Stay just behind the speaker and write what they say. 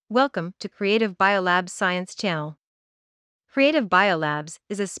Welcome to Creative Biolabs Science Channel. Creative Biolabs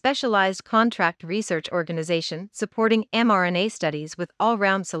is a specialized contract research organization supporting mRNA studies with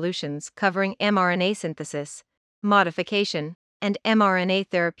all-round solutions covering mRNA synthesis, modification, and mRNA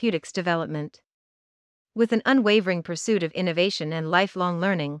therapeutics development. With an unwavering pursuit of innovation and lifelong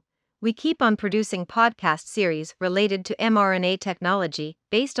learning, we keep on producing podcast series related to mRNA technology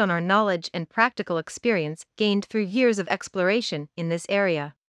based on our knowledge and practical experience gained through years of exploration in this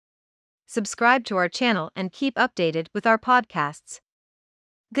area. Subscribe to our channel and keep updated with our podcasts.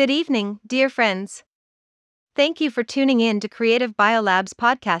 Good evening, dear friends. Thank you for tuning in to Creative Biolabs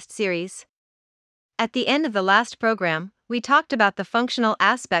podcast series. At the end of the last program, we talked about the functional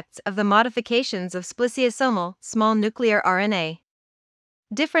aspects of the modifications of spliceosomal small nuclear RNA.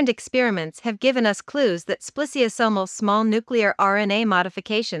 Different experiments have given us clues that spliceosomal small nuclear RNA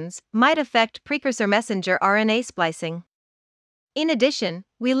modifications might affect precursor messenger RNA splicing. In addition,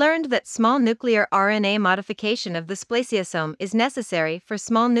 we learned that small nuclear RNA modification of the spliceosome is necessary for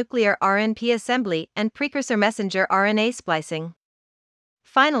small nuclear RNP assembly and precursor messenger RNA splicing.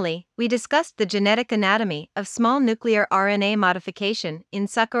 Finally, we discussed the genetic anatomy of small nuclear RNA modification in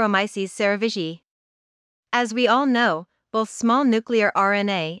Saccharomyces cerevisiae. As we all know, both small nuclear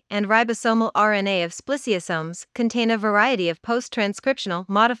RNA and ribosomal RNA of spliceosomes contain a variety of post-transcriptional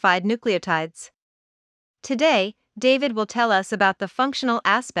modified nucleotides. Today, David will tell us about the functional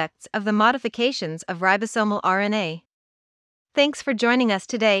aspects of the modifications of ribosomal RNA. Thanks for joining us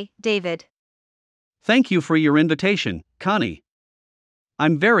today, David. Thank you for your invitation, Connie.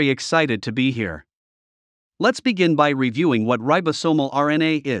 I'm very excited to be here. Let's begin by reviewing what ribosomal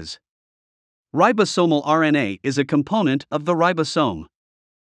RNA is. Ribosomal RNA is a component of the ribosome.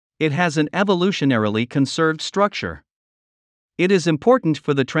 It has an evolutionarily conserved structure. It is important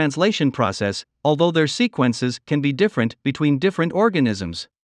for the translation process, although their sequences can be different between different organisms.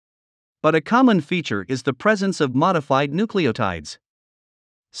 But a common feature is the presence of modified nucleotides.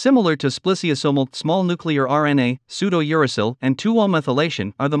 Similar to spliceosomal small nuclear RNA, pseudouracil and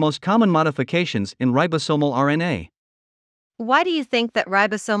 2-O-methylation are the most common modifications in ribosomal RNA. Why do you think that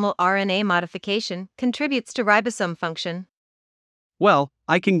ribosomal RNA modification contributes to ribosome function? Well,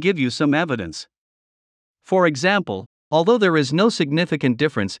 I can give you some evidence. For example, although there is no significant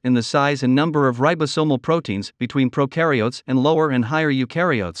difference in the size and number of ribosomal proteins between prokaryotes and lower and higher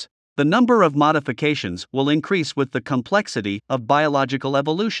eukaryotes, the number of modifications will increase with the complexity of biological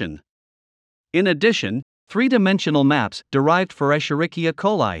evolution. In addition, three-dimensional maps derived for Escherichia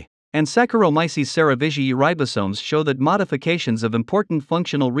coli and Saccharomyces cerevisiae ribosomes show that modifications of important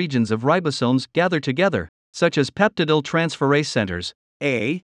functional regions of ribosomes gather together, such as peptidyl transferase centers,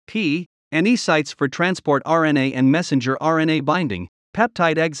 A, P, and E sites for transport RNA and messenger RNA binding,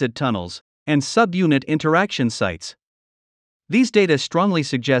 peptide exit tunnels, and subunit interaction sites. These data strongly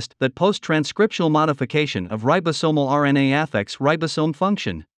suggest that post-transcriptional modification of ribosomal RNA affects ribosome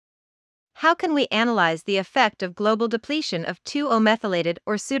function. How can we analyze the effect of global depletion of 2-O-methylated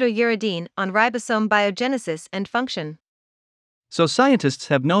or pseudouridine on ribosome biogenesis and function? So scientists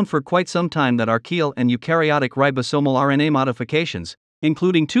have known for quite some time that archaeal and eukaryotic ribosomal RNA modifications,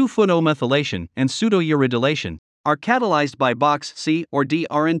 including 2-O-methylation and pseudouridylation, are catalyzed by box C or D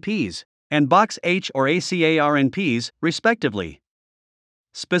RNPs, and box H or ACA RNPs, respectively.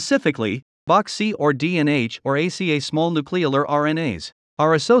 Specifically, box C or D and H or ACA small nucleolar RNAs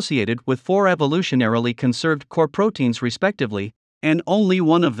are associated with 4 evolutionarily conserved core proteins respectively, and only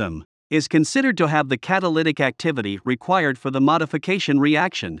one of them is considered to have the catalytic activity required for the modification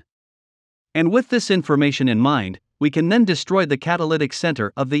reaction. And with this information in mind, we can then destroy the catalytic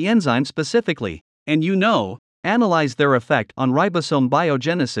center of the enzyme specifically, and analyze their effect on ribosome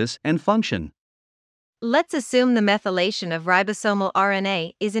biogenesis and function. Let's assume the methylation of ribosomal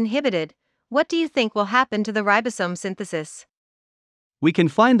RNA is inhibited. What do you think will happen to the ribosome synthesis? We can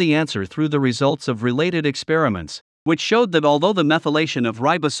find the answer through the results of related experiments, which showed that although the methylation of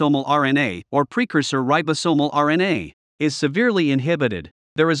ribosomal RNA or precursor ribosomal RNA is severely inhibited,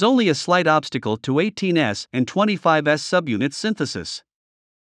 there is only a slight obstacle to 18S and 25S subunit synthesis.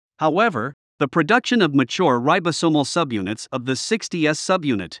 However, the production of mature ribosomal subunits of the 60S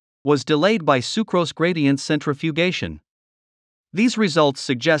subunit was delayed by sucrose gradient centrifugation. These results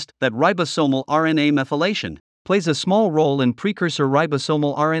suggest that ribosomal RNA methylation plays a small role in precursor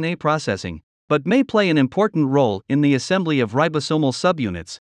ribosomal RNA processing, but may play an important role in the assembly of ribosomal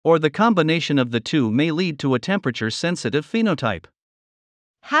subunits, or the combination of the two may lead to a temperature-sensitive phenotype.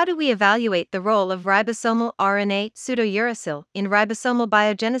 How do we evaluate the role of ribosomal RNA pseudouracil in ribosomal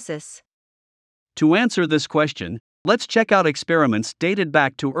biogenesis? To answer this question, let's check out experiments dated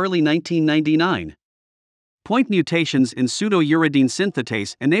back to early 1999. Point mutations in pseudouridine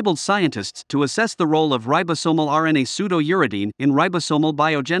synthetase enabled scientists to assess the role of ribosomal RNA pseudouridine in ribosomal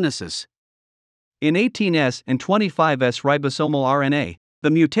biogenesis. In 18S and 25S ribosomal RNA, the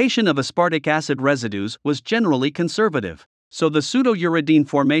mutation of aspartic acid residues was generally conservative, so the pseudouridine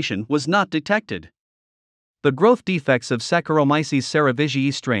formation was not detected. The growth defects of Saccharomyces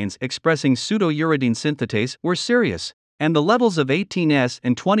cerevisiae strains expressing pseudouridine synthetase were serious, and the levels of 18S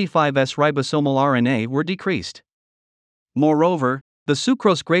and 25S ribosomal RNA were decreased. Moreover, the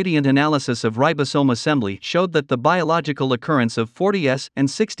sucrose gradient analysis of ribosome assembly showed that the biological occurrence of 40S and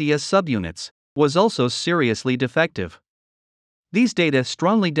 60S subunits was also seriously defective. These data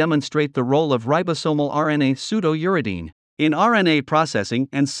strongly demonstrate the role of ribosomal RNA pseudouridine in RNA processing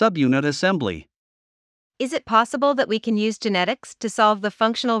and subunit assembly. Is it possible that we can use genetics to solve the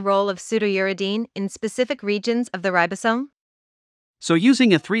functional role of pseudouridine in specific regions of the ribosome? So,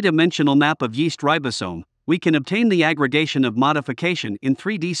 using a three-dimensional map of yeast ribosome, we can obtain the aggregation of modification in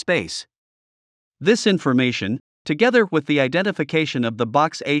 3D space. This information, together with the identification of the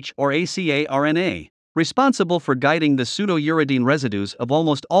box H or ACA RNA, responsible for guiding the pseudouridine residues of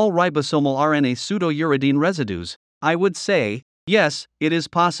almost all ribosomal RNA pseudouridine residues, I would say, yes, it is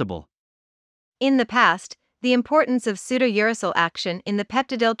possible. In the past, the importance of pseudouracil action in the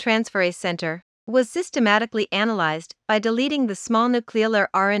peptidyl transferase center was systematically analyzed by deleting the small nucleolar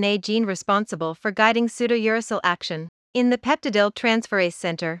RNA gene responsible for guiding pseudouracil action in the peptidyl transferase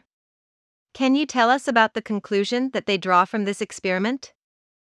center. Can you tell us about the conclusion that they draw from this experiment?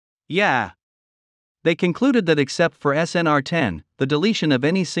 Yeah. They concluded that except for SNR10, the deletion of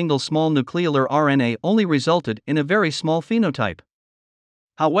any single small nucleolar RNA only resulted in a very small phenotype.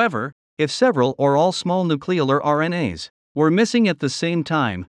 However, if several or all small nucleolar RNAs were missing at the same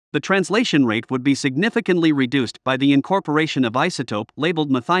time, the translation rate would be significantly reduced by the incorporation of isotope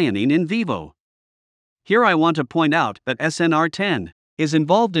labeled methionine in vivo. Here I want to point out that SNR10 is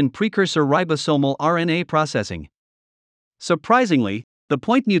involved in precursor ribosomal RNA processing. Surprisingly, the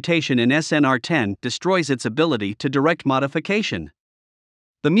point mutation in SNR10 destroys its ability to direct modification.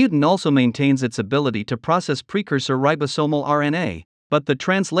 The mutant also maintains its ability to process precursor ribosomal RNA, but the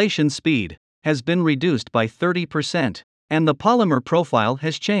translation speed has been reduced by 30%, and the polymer profile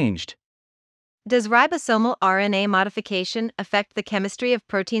has changed. Does ribosomal RNA modification affect the chemistry of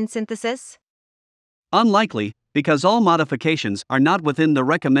protein synthesis? Unlikely, because all modifications are not within the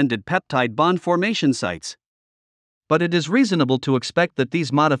recommended peptide bond formation sites. But it is reasonable to expect that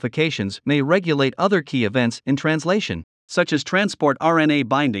these modifications may regulate other key events in translation, such as transport RNA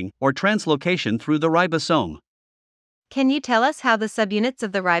binding or translocation through the ribosome. Can you tell us how the subunits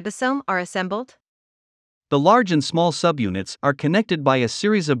of the ribosome are assembled? The large and small subunits are connected by a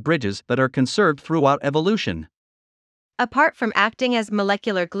series of bridges that are conserved throughout evolution. Apart from acting as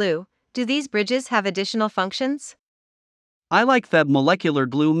molecular glue, do these bridges have additional functions? I like that molecular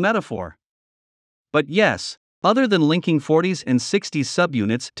glue metaphor. But yes, other than linking 40s and 60s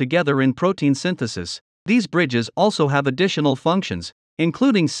subunits together in protein synthesis, these bridges also have additional functions,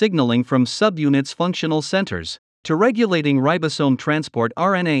 including signaling from subunits' functional centers to regulating ribosome transport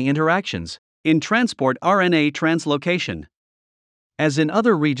RNA interactions in transport RNA translocation. As in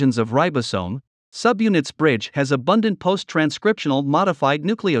other regions of ribosome, subunits bridge has abundant post-transcriptional modified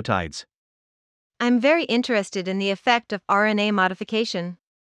nucleotides. I'm very interested in the effect of RNA modification.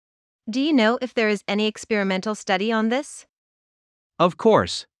 Do you know if there is any experimental study on this? Of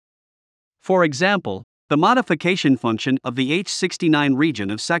course. For example, the modification function of the H69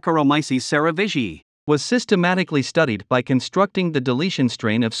 region of Saccharomyces cerevisiae was systematically studied by constructing the deletion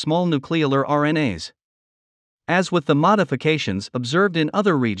strain of small nucleolar RNAs. As with the modifications observed in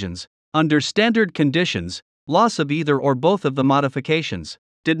other regions, under standard conditions, loss of either or both of the modifications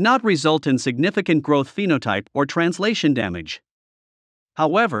did not result in significant growth phenotype or translation damage.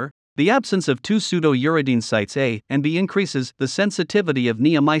 However, the absence of two pseudouridine sites A and B increases the sensitivity of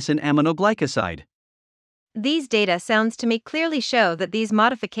neomycin aminoglycoside. These data sounds to me clearly show that these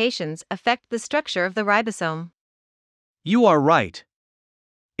modifications affect the structure of the ribosome. You are right.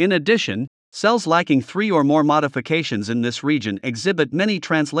 In addition, cells lacking 3 or more modifications in this region exhibit many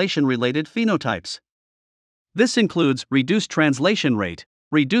translation-related phenotypes. This includes reduced translation rate,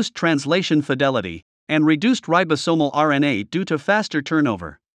 reduced translation fidelity, and reduced ribosomal RNA due to faster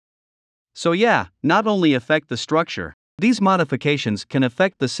turnover. So yeah, not only affect the structure, these modifications can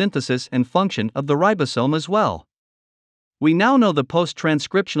affect the synthesis and function of the ribosome as well. We now know the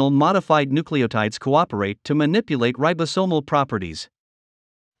post-transcriptional modified nucleotides cooperate to manipulate ribosomal properties.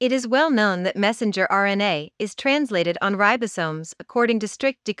 It is well known that messenger RNA is translated on ribosomes according to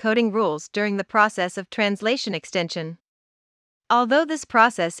strict decoding rules during the process of translation extension. Although this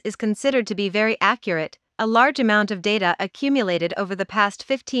process is considered to be very accurate, a large amount of data accumulated over the past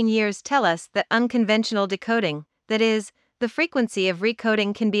 15 years tell us that unconventional decoding, that is, the frequency of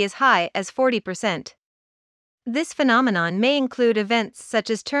recoding, can be as high as 40%. This phenomenon may include events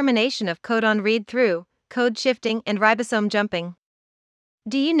such as termination of codon read-through, code shifting, and ribosome jumping.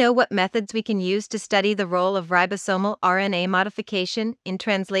 Do you know what methods we can use to study the role of ribosomal RNA modification in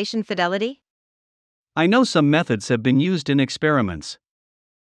translation fidelity? I know some methods have been used in experiments.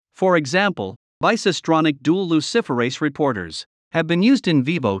 For example, bicistronic dual luciferase reporters have been used in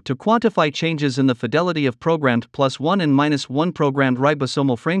vivo to quantify changes in the fidelity of programmed +1 and -1 programmed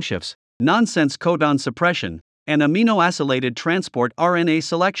ribosomal frameshifts, nonsense codon suppression, and amino-acylated transport RNA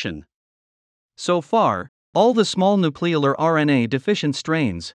selection. So far, all the small nucleolar RNA deficient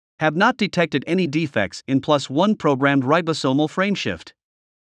strains have not detected any defects in +1 programmed ribosomal frameshift.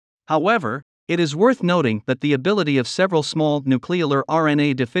 However, it is worth noting that the ability of several small nucleolar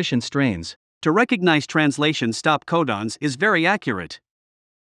RNA deficient strains to recognize translation stop codons is very accurate.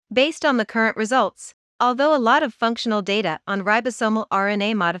 Based on the current results, although a lot of functional data on ribosomal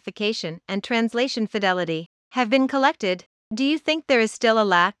RNA modification and translation fidelity have been collected, do you think there is still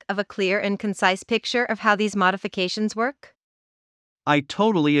a lack of a clear and concise picture of how these modifications work? I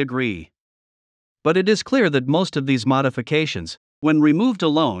totally agree. But it is clear that most of these modifications, when removed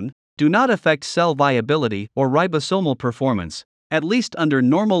alone, do not affect cell viability or ribosomal performance, at least under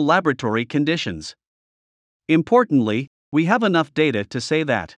normal laboratory conditions. Importantly, we have enough data to say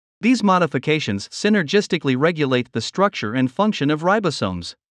that these modifications synergistically regulate the structure and function of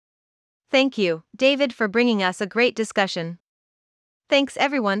ribosomes. Thank you, David, for bringing us a great discussion. Thanks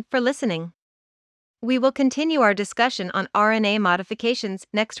everyone for listening. We will continue our discussion on RNA modifications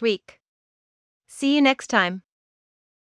next week. See you next time.